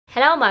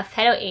Hello my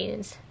fellow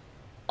aliens,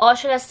 or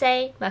should I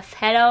say my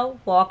fellow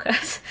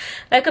walkers.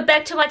 Welcome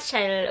back to my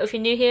channel. If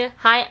you're new here,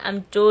 hi,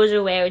 I'm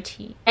Doja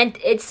Rarity. And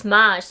it's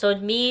March, so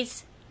it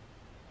means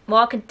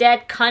Walking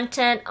Dead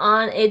content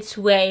on its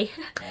way.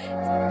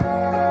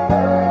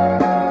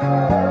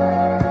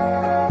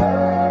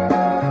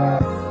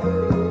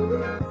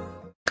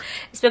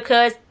 It's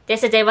because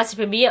yesterday was the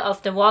premiere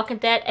of The Walking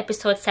Dead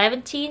episode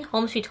 17,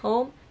 Home Sweet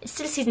Home. It's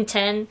still season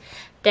 10.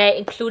 They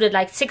included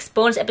like 6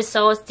 bonus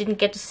episodes, didn't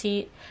get to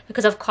see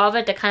because of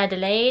COVID, they're kind of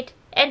delayed.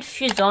 And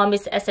few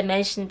zombies, as I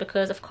mentioned,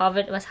 because of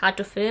COVID, it was hard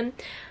to film.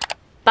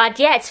 But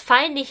yeah, it's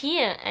finally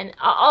here. And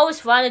I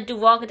always wanted to do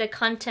Walking Dead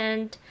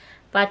content.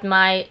 But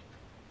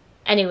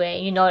anyway,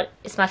 you know,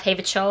 it's my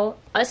favorite show.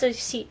 Also, you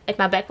see at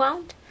my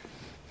background,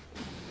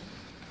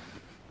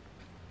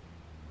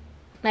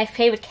 my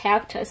favorite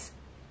characters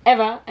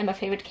ever, and my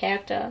favorite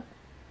character,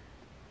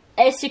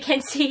 as you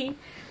can see.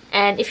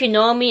 And if you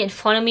know me and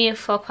follow me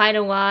for quite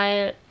a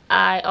while,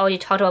 I already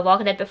talked about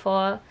Walking Dead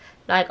before,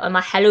 like on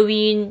my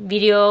Halloween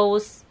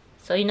videos.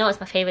 So you know it's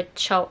my favorite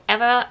show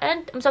ever,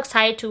 and I'm so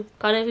excited to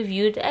gonna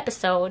review the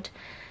episode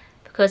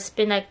because it's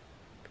been like,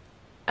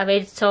 I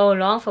waited so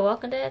long for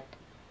Walking Dead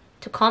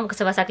to come,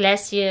 because it was like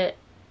last year,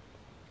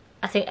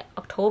 I think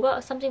October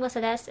or something was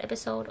the last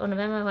episode, or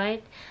November,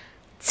 right?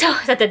 So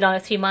it's not that long,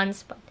 3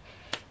 months, but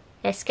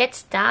let's get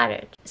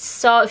started.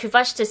 So if you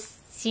watched the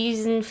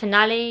season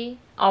finale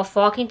of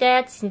Walking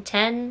Dead, season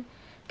 10,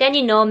 then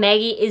you know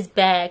Maggie is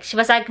back. She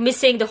was like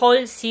missing the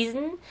whole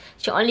season.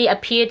 She only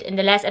appeared in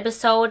the last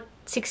episode,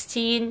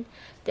 16,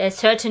 the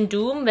Certain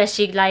Doom, where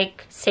she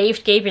like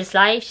saved Gabriel's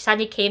life. She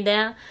suddenly came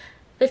there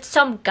with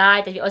some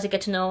guy that we also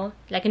get to know,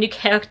 like a new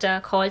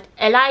character called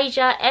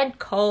Elijah and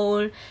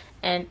Cole.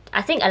 And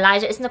I think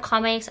Elijah is in the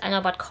comics. I know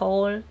about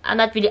Cole. I'm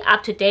not really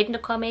up to date in the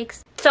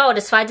comics. So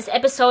that's why this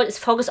episode is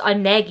focused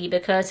on Maggie,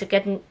 because we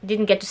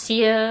didn't get to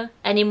see her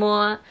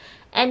anymore.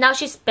 And now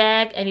she's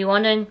back, and we're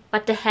wondering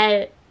what the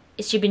hell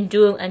is she been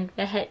doing, and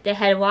where the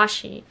hell was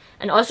she?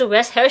 And also,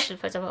 where's Herschel,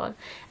 first of all?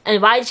 And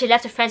why did she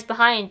left her friends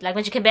behind? Like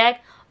when she came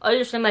back, all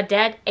of them are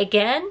dead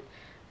again?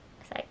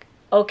 It's like,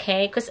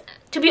 okay. Because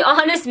to be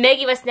honest,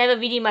 Maggie was never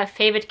really my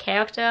favorite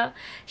character.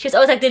 She was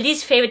always like the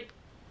least favorite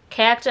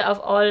character of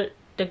all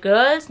the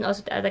girls and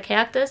also the other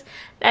characters.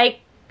 Like,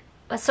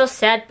 it was so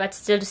sad, but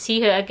still to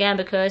see her again,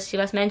 because she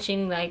was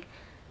mentioning like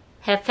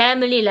her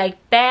family, like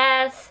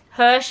Beth,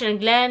 Herschel and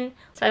Glenn.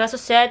 So I was so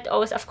sad.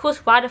 Always, of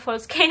course,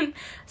 waterfalls came.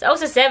 It's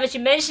also sad when she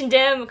mentioned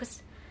them,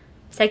 because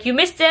it's like you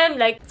miss them.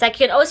 Like, it's like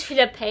you can always feel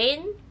her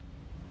pain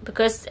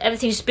because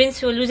everything she's been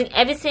through, losing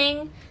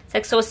everything. It's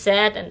like so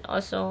sad, and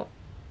also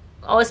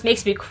always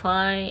makes me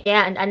cry.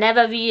 Yeah, and I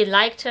never really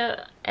liked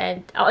her,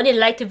 and I only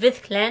liked her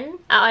with Glenn.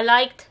 I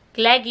liked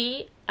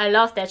Glaggy. I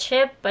love that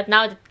ship, but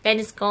now that Glenn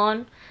is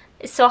gone,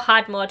 it's so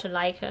hard more to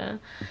like her.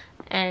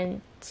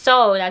 And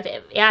so, like,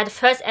 yeah, the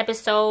first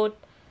episode,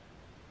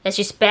 that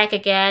she's back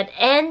again,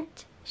 and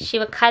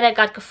she kind of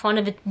got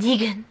confronted with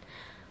Negan.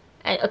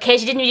 And okay,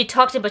 she didn't really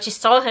talk to him, but she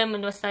saw him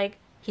and was like,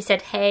 he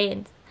said hey,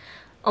 and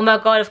oh my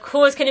god, of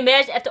course, can you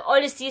imagine after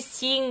all this years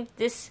seeing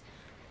this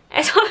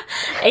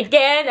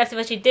again, after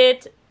what she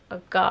did?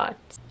 Oh god.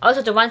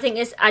 Also, the one thing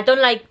is, I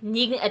don't like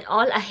Negan at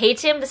all. I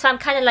hate him. That's why I'm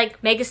kind of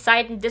like Maggie's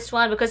side in this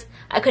one, because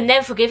I could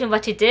never forgive him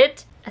what he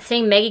did. I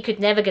think Maggie could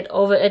never get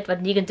over it,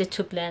 what Negan did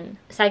to Glenn.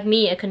 It's like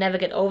me, I could never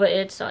get over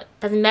it. So it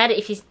doesn't matter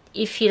if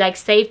he like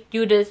saved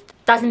Judith.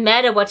 Doesn't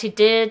matter what he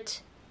did.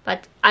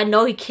 But I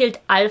know he killed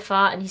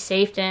Alpha and he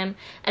saved him.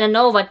 And I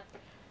know what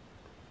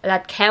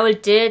that Carol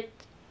did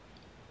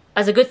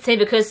was a good thing,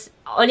 because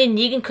only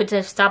Negan could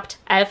have stopped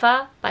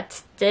Alpha, but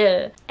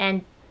still.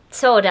 And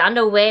so they're on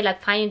the way,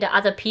 like finding the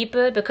other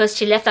people, because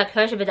she left like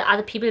Herschel with the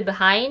other people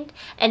behind,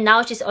 and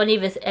now she's only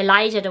with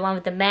Elijah, the one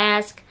with the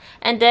mask,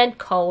 and then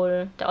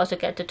Cole. They also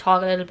get to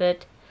talk a little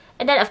bit,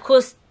 and then of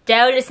course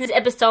Daryl is in this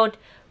episode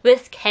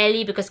with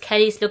Kelly, because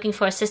Kelly is looking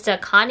for her sister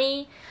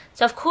Connie.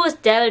 So of course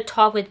Daryl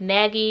talk with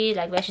Maggie,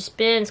 like where she's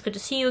been, it's good to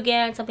see you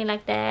again, something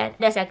like that.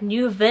 There's like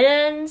new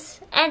villains,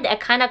 and they're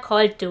kind of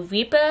called the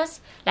Reapers,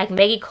 like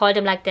Maggie called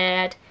them like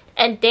that,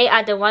 and they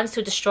are the ones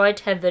who destroyed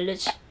her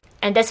village.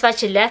 And that's why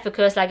she left,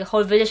 because like the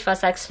whole village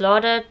was like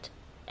slaughtered,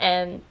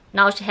 and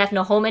now she have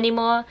no home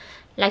anymore.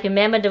 Like,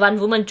 remember the one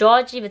woman,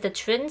 Georgie, with the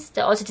twins?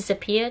 They also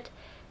disappeared.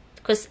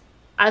 Because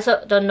I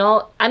also don't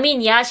know. I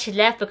mean, yeah, she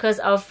left because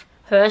of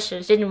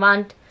Herschel. She didn't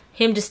want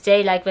him to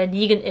stay like where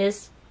Negan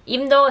is.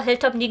 Even though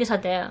Hilltop Negan's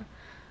not there.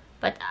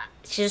 But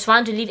she just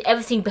wanted to leave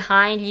everything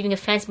behind, leaving her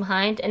friends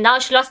behind. And now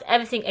she lost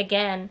everything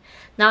again.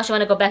 Now she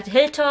want to go back to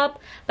Hilltop.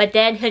 But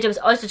then Hilltop was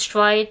also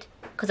destroyed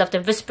because of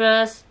the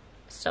Whisperers.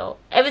 So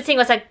everything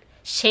was like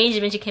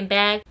changed when she came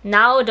back.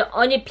 Now the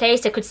only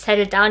place that could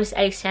settle down is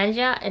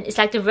Alexandria, and it's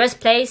like the worst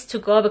place to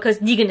go because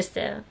Negan is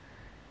there.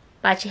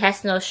 But she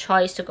has no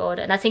choice to go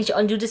there, and I think she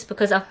only do this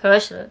because of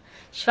Herschel.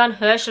 She want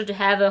Herschel to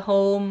have a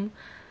home.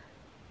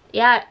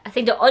 Yeah, I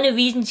think the only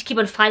reason she keep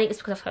on fighting is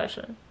because of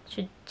Herschel.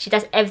 She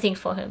does everything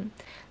for him.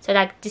 So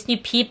like these new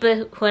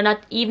people who are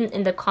not even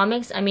in the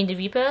comics, I mean the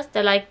Reapers,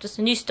 they're like just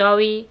a new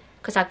story,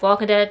 because like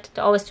Walking Dead,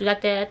 they always do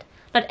like that.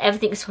 not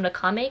everything is from the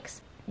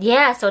comics.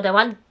 Yeah, so the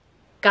one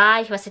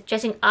guy, he was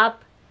dressing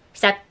up,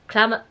 he's like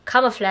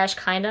camouflage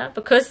kinda,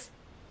 because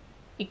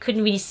you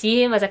couldn't really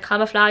see him as a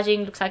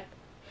camouflaging, looks like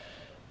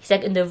he's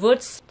like in the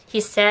woods.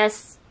 He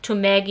says to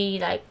Maggie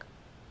like,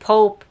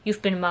 Pope,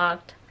 you've been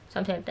marked,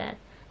 something like that.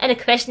 And the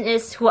question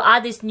is, who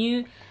are these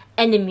new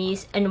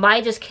enemies and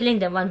why just killing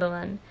them one by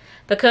one?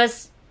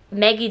 Because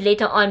Maggie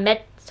later on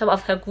met some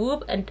of her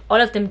group and all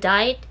of them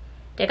died.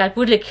 They got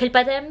brutally killed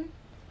by them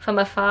from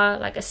afar,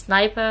 like a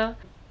sniper.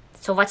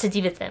 So what's the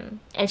deal with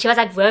them? And she was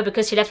like worried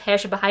because she left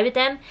Herschel behind with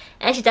them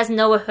and she doesn't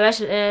know where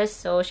Herschel is,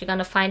 so she's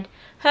gonna find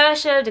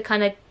Herschel.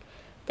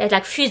 There's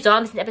like 3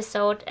 zombies in the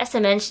episode. As I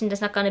mentioned,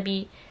 it's not gonna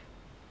be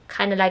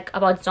kind of like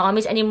about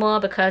zombies anymore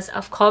because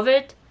of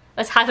COVID.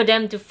 It's hard for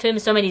them to film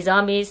so many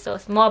zombies, so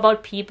it's more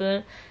about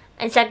people.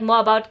 And it's like more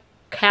about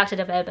character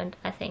development,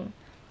 I think.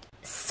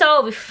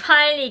 So we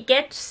finally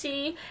get to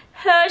see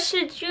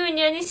Herschel Jr.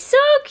 and he's so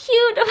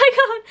cute. Oh my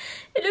god,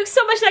 it looks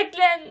so much like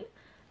Glenn.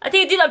 I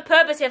think he did on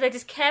purpose. He has like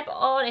this cap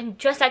on and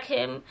dressed like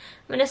him.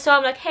 When I saw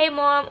him, like, hey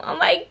mom, oh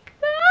my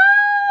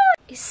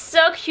god, he's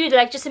so cute,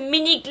 like just a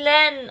mini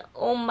Glenn.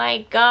 Oh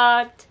my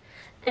god.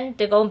 And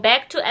they're going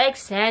back to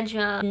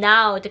Alexandria.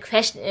 Now the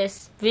question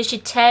is, will she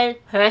tell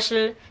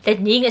Herschel that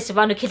Negan is the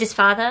one who killed his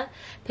father?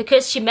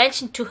 Because she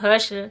mentioned to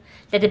Herschel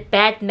that the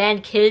bad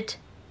man killed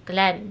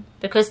Glenn.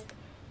 Because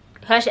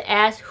Herschel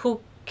asked, who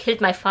killed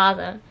my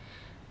father?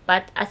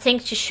 But I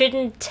think she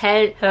shouldn't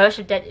tell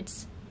Herschel that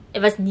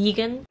it was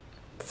Negan.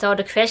 So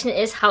the question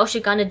is, how is she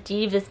gonna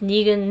deal with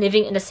Negan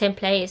living in the same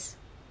place?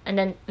 And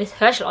then with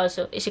Herschel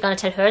also, is she gonna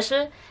tell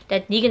Herschel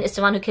that Negan is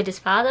the one who killed his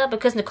father?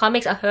 Because in the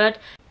comics I heard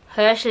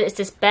Herschel is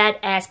this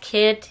badass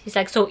kid. He's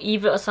like so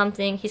evil or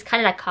something. He's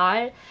kind of like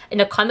Carl. In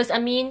the comics, I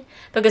mean.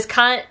 Because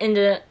Carl in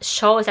the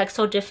show is like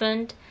so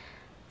different.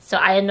 So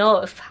I don't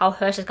know how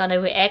Herschel's gonna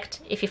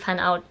react if he find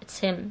out it's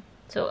him.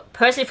 So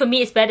personally for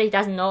me it's better he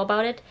doesn't know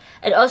about it.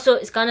 And also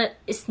is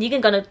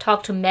Negan gonna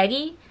talk to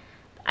Maggie?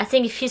 I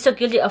think if he's so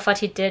guilty of what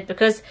he did.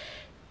 Because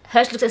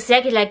Herschel looks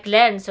exactly like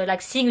Glenn. So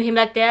like seeing him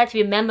like that,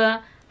 you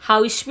remember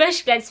how he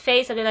smashed Glenn's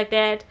face, something like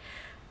that.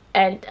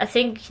 And I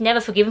think he never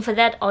forgiven for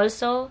that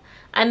also.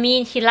 I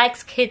mean, he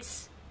likes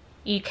kids.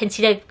 You can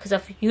see that because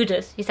of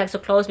Judith. He's like so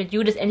close with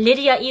Judith and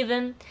Lydia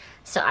even.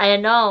 So I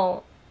don't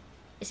know.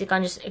 Is he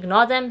gonna just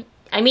ignore them?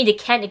 I mean, they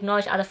can't ignore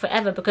each other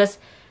forever because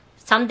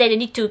someday they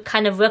need to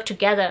kind of work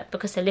together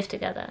because they live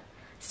together.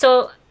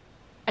 So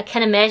I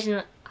can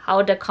imagine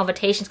how the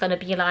conversation's gonna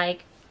be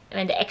like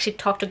when they actually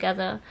talk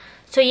together.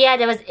 So yeah,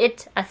 that was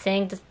it. I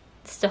think this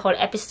is the whole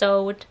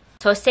episode.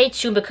 So stay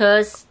tuned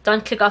because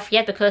don't click off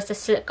yet because they're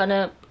still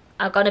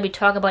I'm gonna be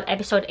talking about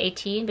episode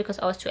 18 because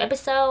I was 2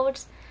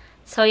 episodes.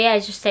 So yeah,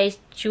 just stay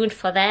tuned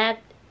for that.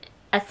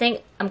 I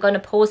think I'm gonna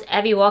post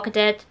every Walking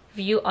Dead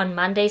review on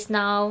Mondays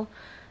now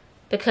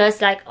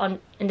because like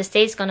in the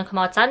States it's gonna come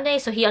out Sunday,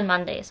 so here on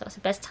Monday, so it's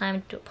the best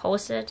time to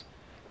post it.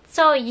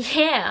 So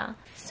yeah,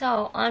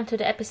 so on to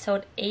the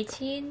episode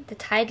 18. The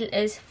title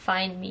is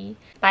Find Me.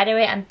 By the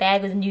way, I'm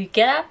back with a new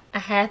getup. I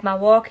have my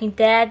Walking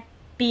Dead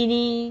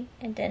beanie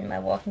and then my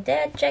Walking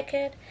Dead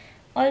jacket,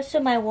 also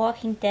my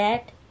Walking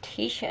Dead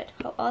t-shirt.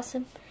 How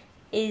awesome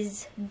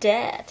is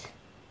that?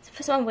 It's the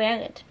first time I'm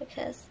wearing it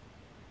because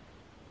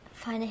I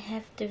finally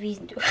have the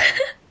reason to.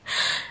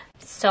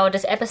 So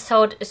this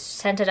episode is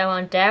centered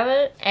around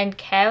Daryl and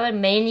Carol,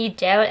 mainly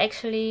Daryl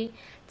actually.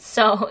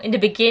 So in the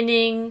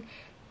beginning,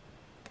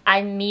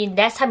 I mean,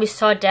 last time we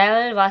saw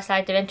Daryl was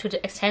like they went to the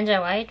Alexandria,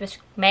 right, with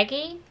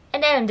Maggie.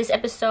 And then in this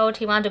episode,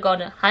 he wanted to go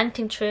on a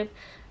hunting trip.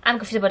 I'm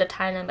confused about the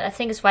timeline, but I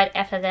think it's right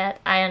after that.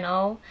 I don't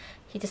know.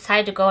 He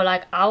decided to go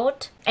like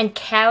out, and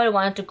Carol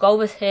wanted to go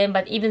with him,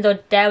 but even though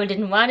Daryl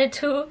didn't want it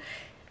to,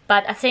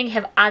 but I think he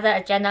have other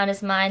agenda on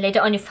his mind.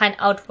 Later on you find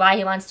out why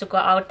he wants to go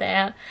out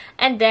there,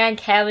 and then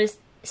Carol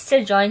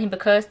still joined him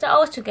because they're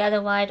always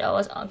together, right?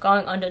 Always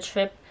going on the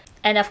trip.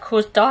 And of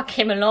course Doc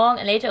came along,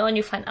 and later on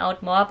you find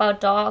out more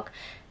about Doc,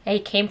 where he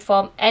came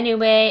from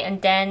anyway.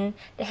 And then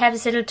they have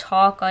this little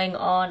talk going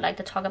on, like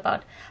they talk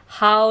about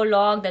how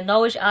long they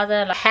know each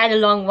other, like had a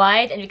long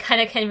ride, and we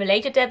kind of can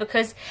relate to that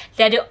because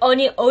they're the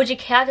only OG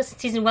characters in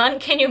season 1.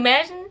 Can you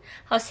imagine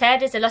how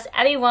sad it is? They lost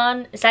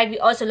everyone. It's like we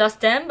also lost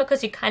them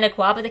because we kind of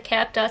grew up with the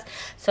characters.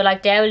 So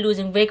like Daryl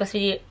losing Rick was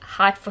really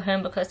hard for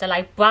him because they're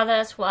like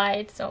brothers,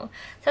 right? So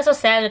that's so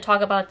sad to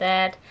talk about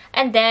that.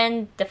 And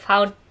then they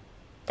find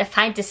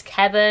this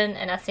cabin,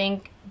 and I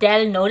think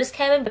Daryl knows this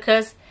cabin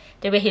because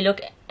the way he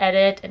looked at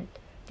it, and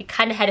they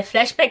kind of had a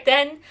flashback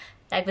then,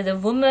 like with a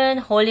woman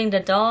holding the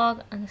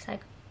dog, and it's like,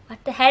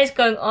 what the hell is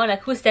going on?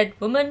 Like, who's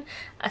that woman?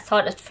 I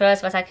thought at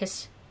first it was like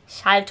his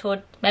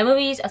childhood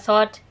memories. I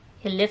thought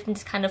he lived in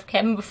this kind of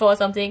cabin before or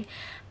something,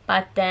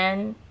 but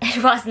then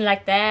it wasn't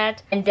like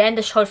that. And then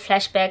they showed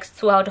flashbacks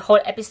throughout the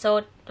whole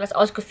episode. It was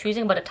also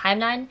confusing about the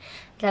timeline,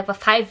 like for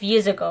 5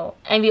 years ago,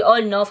 and we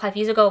all know 5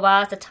 years ago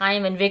was the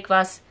time when Rick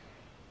was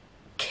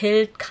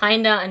killed,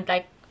 kinda, and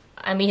like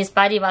I mean, his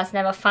body was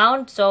never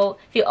found, so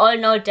we all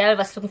know Daryl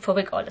was looking for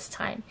Rick all this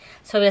time.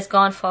 So he was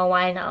gone for a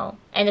while now.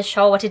 And the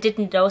show, what he did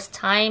in those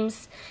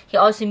times, he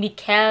also meet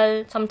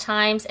Cal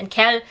sometimes, and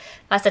Cal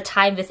was the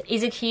time with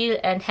Ezekiel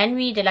and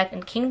Henry, they like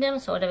in Kingdom,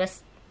 so there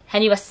was,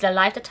 Henry was still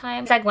alive at the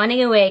time. It's like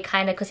running away,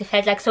 kind of, because he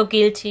felt like so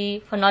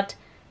guilty for not,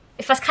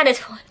 it was kind of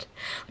his fault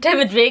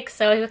with Rick,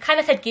 so he kind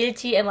of felt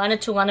guilty and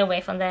wanted to run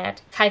away from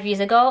that 5 years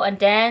ago, and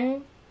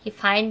then he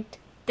find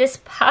this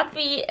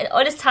puppy, and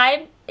all this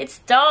time, it's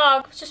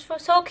dog, it's just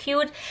so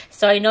cute.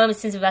 So you know him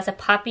since he was a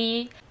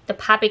puppy. The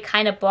puppy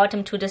kind of brought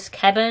him to this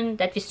cabin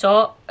that we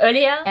saw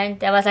earlier, and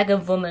there was like a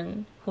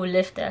woman who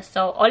lived there.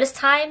 So all this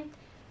time,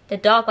 the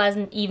dog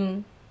wasn't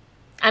even,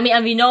 I mean,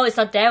 and we know it's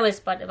not Daryl's,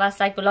 but it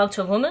was like belonged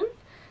to a woman.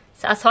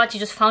 So I thought you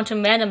just found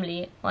him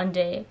randomly one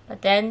day,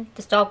 but then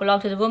this dog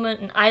belonged to the woman,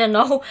 and I don't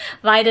know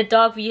why the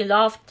dog really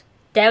loved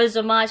Daryl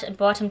so much and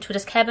brought him to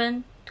this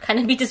cabin to kind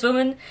of meet this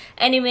woman.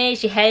 Anyway,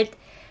 she held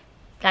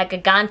like a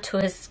gun to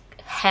his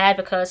head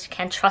because she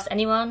can't trust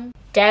anyone.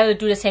 Daryl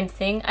do the same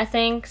thing, I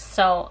think.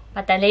 So,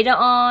 but then later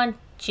on,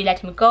 she let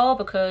him go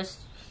because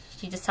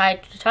she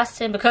decided to trust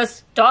him,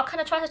 because dog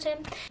kind of trusted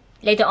him.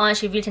 Later on,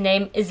 she revealed her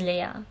name is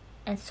Leah.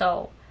 And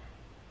so,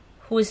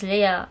 who is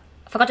Leah?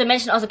 I forgot to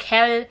mention also,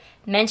 Carol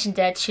mentioned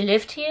that she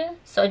lived here.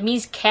 So it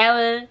means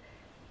Carol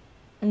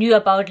knew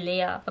about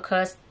Leah,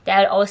 because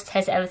Daryl always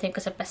tells everything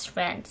because they're best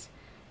friends.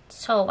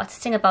 So, what's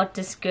the thing about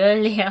this girl,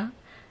 Leah?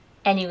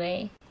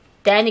 Anyway,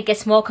 then it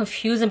gets more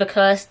confusing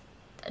because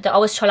they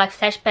always show like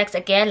flashbacks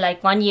again,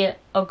 like 1 year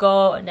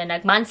ago and then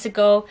like months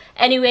ago.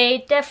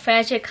 Anyway, their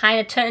friendship kind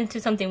of turned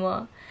into something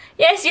more.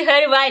 Yes, you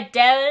heard it right.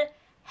 Daryl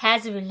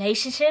has a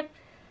relationship.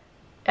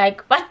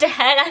 Like, what the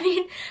hell? I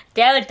mean,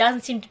 Daryl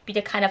doesn't seem to be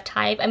the kind of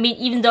type. I mean,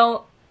 even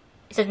though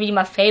it's not really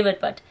my favorite,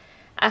 but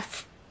I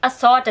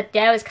thought that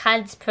Daryl is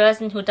kind of this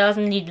person who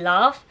doesn't need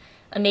love,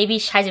 and maybe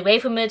shies away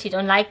from it. He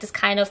don't like this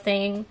kind of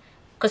thing.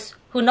 Because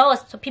who knows?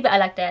 So people are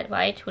like that,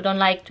 right? Who don't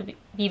like to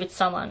be with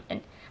someone.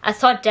 And I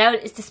thought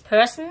Daryl is this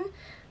person,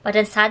 but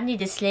then suddenly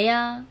this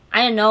Leah,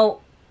 I don't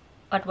know,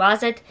 what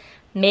was it?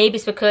 Maybe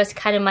it's because it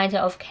kind of reminded me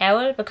of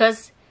Carol,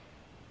 because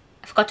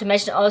I forgot to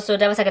mention also,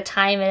 there was like a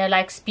time when they're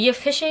like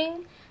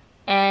spearfishing,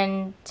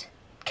 and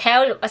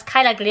Carol was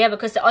kind of like Leah,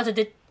 because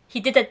he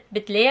did that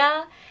with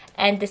Leah,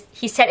 and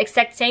he said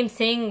exact same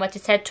thing what he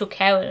said to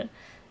Carol.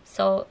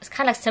 So it's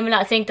kind of like similar.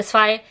 I think that's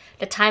why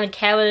the time when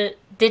Carol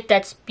did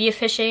that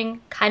spearfishing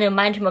kind of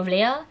reminded him of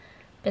Leah,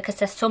 because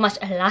they're so much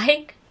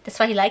alike. That's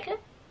why he liked it.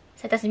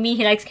 So that doesn't mean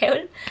he likes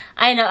Carol.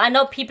 I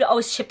know people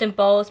always ship them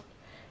both.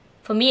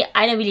 For me,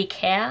 I don't really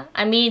care.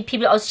 I mean,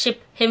 people always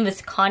ship him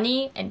with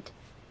Connie and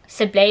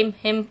still blame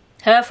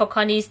her for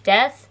Connie's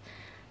death.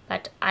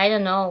 But I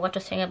don't know what to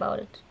think about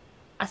it.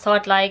 I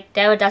thought like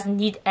Daryl doesn't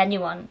need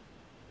anyone.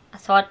 I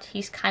thought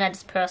he's kind of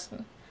this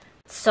person.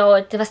 So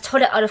it was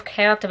totally out of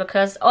character,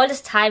 because all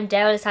this time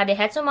Daryl decided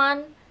he had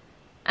someone.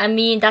 I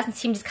mean, it doesn't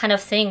seem this kind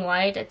of thing,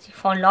 right? That you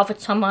fall in love with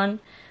someone,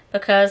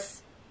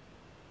 because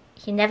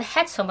he never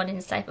had someone in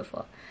his life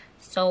before.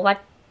 So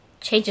what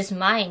changed his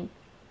mind?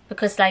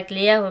 Because like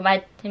Leah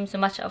reminded him so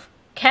much of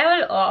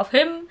Carol or of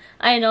him.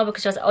 I don't know,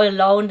 because she was all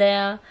alone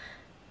there.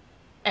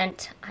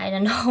 And I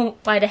don't know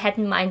why they had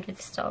in mind with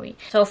the story.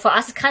 So for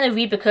us it's kind of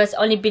weird, because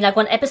only been like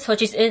one episode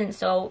she's in,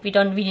 so we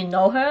don't really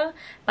know her.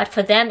 But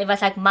for them it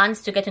was like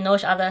months to get to know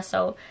each other,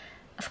 so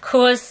of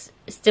course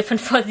it's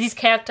different for these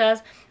characters.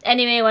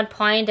 Anyway, one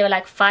point they were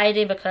like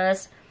fighting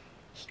because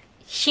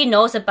she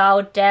knows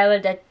about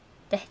Daryl, that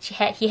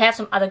he has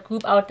some other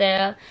group out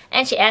there,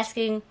 and she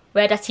asking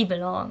where does he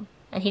belong,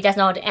 and he doesn't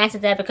know how to answer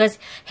that because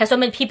he has so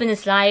many people in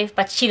his life,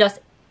 but she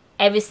lost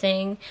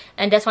everything.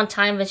 And that's one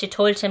time when she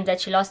told him that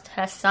she lost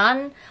her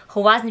son, who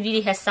wasn't really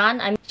her son.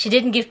 I mean, she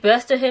didn't give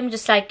birth to him,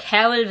 just like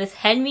Carol with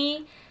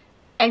Henry.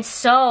 And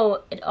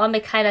so it all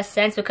made kind of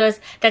sense, because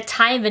that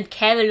time when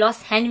Carol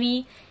lost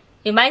Henry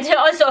reminded her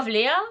also of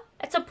Leah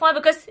at some point,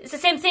 because it's the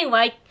same thing,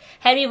 right?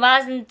 Henry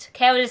wasn't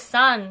Carol's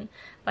son,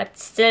 but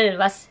still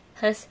was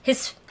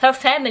her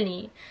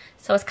family.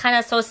 So it's kind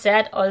of so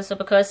sad also,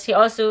 because he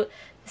also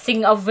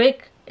thinking of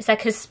Rick is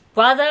like his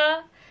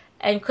brother,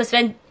 and because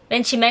when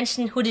she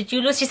mentioned who did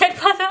you lose, she said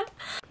brother,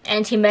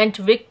 and he meant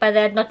Rick by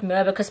that, not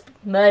Mer, because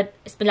Mer,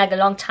 it's been like a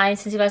long time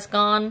since he was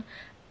gone,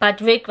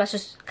 but Rick was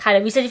just kind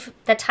of recently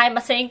that time,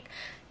 I think.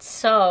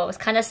 So it's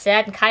kind of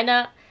sad, and kind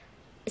of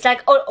it's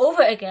like all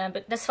over again.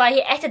 But that's why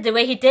he acted the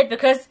way he did,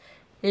 because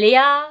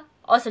Leah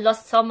also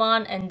lost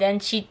someone, and then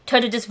she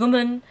turned to this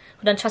woman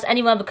who don't trust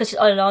anyone because she's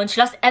all alone.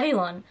 She lost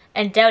everyone,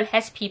 and Daryl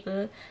has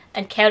people,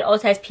 and Carol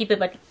also has people,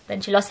 but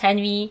when she lost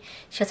Henry,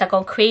 she was like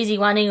going crazy,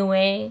 running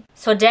away.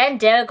 So then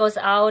Daryl goes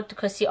out,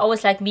 because he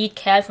always like meet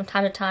Carol from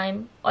time to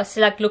time, or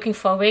still like looking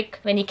for Rick.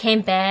 When he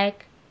came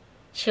back,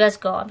 she was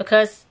gone,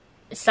 because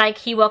it's like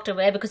he walked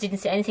away because he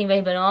didn't see anything where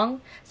he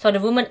belonged. So the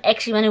woman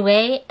actually went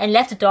away and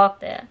left the dog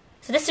there.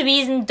 So that's the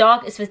reason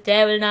dog is with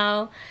Daryl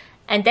now,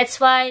 and that's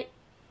why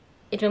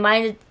it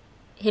reminded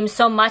him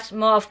so much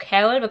more of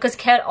Carol, because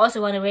Carol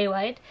also went away,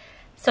 right?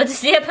 So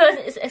this Leah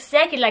person is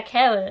exactly like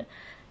Carol,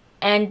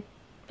 and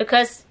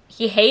because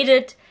he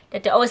hated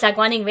that they're always like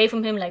running away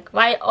from him, like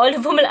why all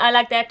the women are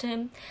like that to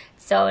him.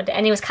 So the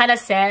ending was kind of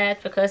sad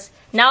because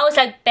now it's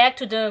like back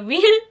to the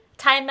real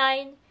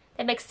timeline.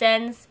 That makes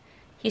sense.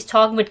 He's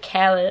talking with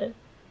Carol,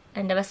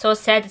 and that was so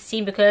sad to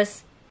see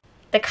because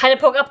they kind of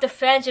broke up the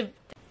friendship.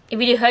 It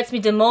really hurts me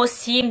the most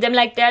seeing them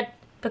like that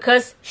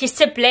because he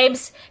still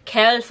blames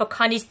Carol for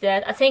Connie's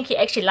death. I think he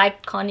actually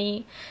liked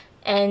Connie,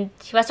 and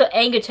he was so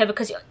angry at her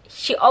because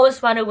she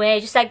always ran away,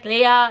 just like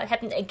Leah. It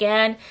happened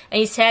again, and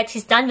he said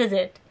he's done with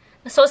it.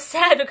 It's so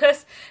sad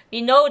because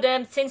we know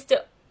them since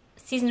the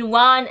season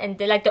 1, and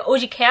they're like the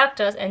OG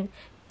characters, and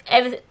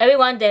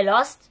everyone they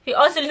lost, we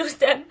also lose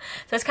them.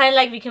 So it's kind of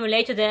like we can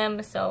relate to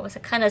them. So it's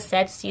kind of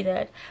sad to see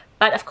that.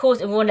 But of course,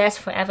 it won't last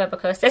forever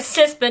because that's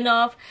still a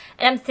spin-off.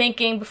 And I'm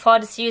thinking before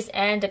the series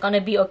ends, they're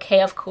gonna be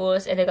okay, of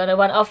course, and they're gonna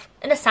run off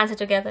in the sunset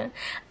together.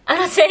 I'm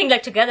not saying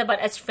like together, but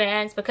as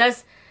friends,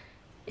 because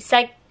it's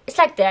like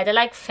that. They're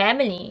like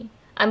family.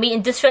 I mean,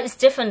 in this world, it's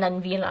different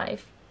than real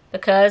life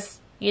because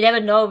you never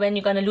know when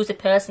you're gonna lose a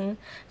person,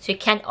 so you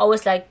can't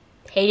always like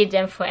hate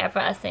them forever.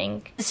 I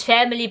think his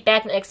family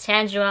back in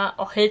Alexandria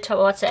or Hilltop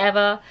or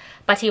whatsoever,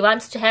 but he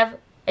wants to have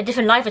a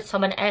different life with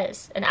someone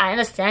else, and I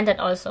understand that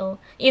also.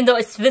 Even though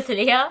it's with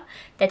Leah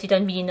that you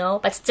don't really know,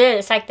 but still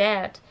it's like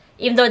that.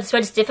 Even though this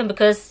world is different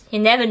because you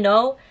never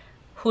know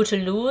who to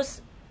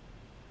lose.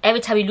 Every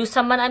time you lose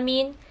someone, I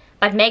mean.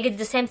 But Maggie did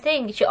the same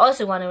thing. She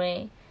also ran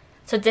away.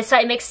 So that's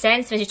why it makes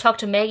sense when you talk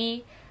to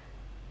Maggie.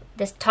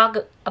 Let's talk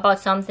about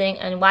something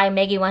and why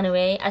Maggie ran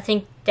away. I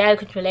think Daryl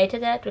could relate to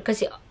that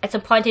because at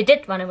some point he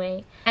did run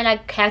away. And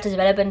like character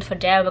development for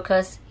Daryl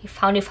because he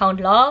found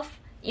love,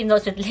 even though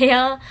it's with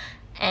Leah.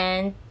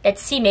 And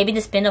let's see, maybe in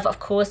the spin-off, of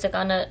course, they're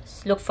gonna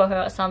look for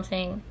her or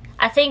something.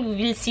 I think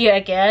we'll see her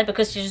again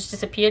because she just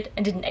disappeared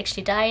and didn't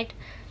actually die.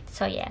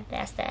 So yeah,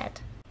 there's that.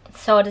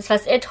 So this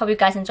was it. Hope you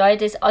guys enjoyed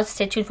this. Also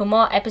stay tuned for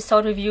more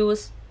episode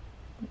reviews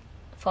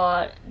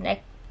for the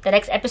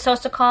next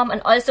episodes to come.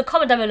 And also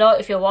comment down below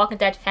if you're a Walking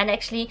Dead fan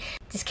actually.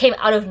 This came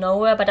out of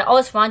nowhere, but I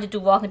always wanted to do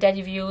Walking Dead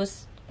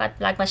reviews. But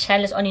like my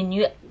channel is only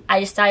new. I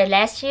just started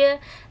last year.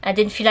 I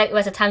didn't feel like it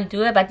was the time to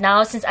do it. But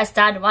now since I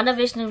started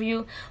WandaVision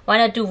review, why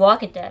not do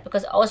Walking Dead?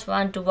 Because I always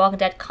want to do Walking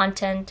Dead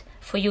content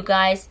for you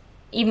guys.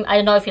 Even I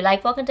don't know if you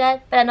like Walking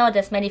Dead, but I know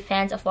there's many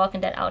fans of Walking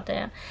Dead out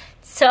there.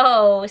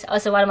 So it's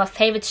also one of my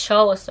favorite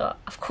shows. So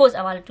of course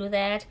I want to do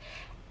that.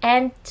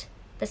 And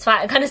that's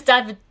why I'm gonna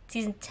start with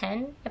season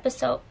 10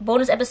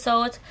 bonus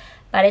episodes.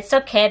 But it's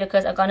okay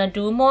because I'm gonna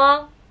do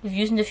more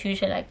reviews in the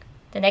future, like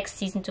the next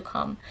season to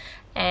come.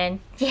 And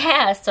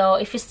yeah, so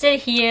if you're still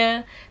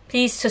here,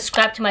 please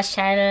subscribe to my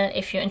channel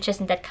if you're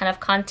interested in that kind of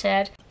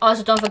content.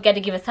 Also don't forget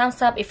to give a thumbs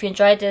up if you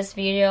enjoyed this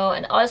video,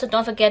 and also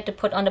don't forget to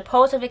put on the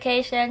post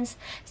notifications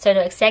so you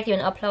know exactly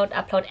when I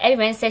upload every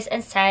Wednesdays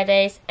and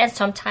Saturdays and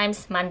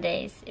sometimes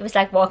Mondays. It was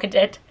like Walking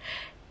Dead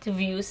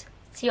reviews.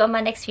 See you on my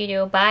next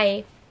video.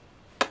 Bye.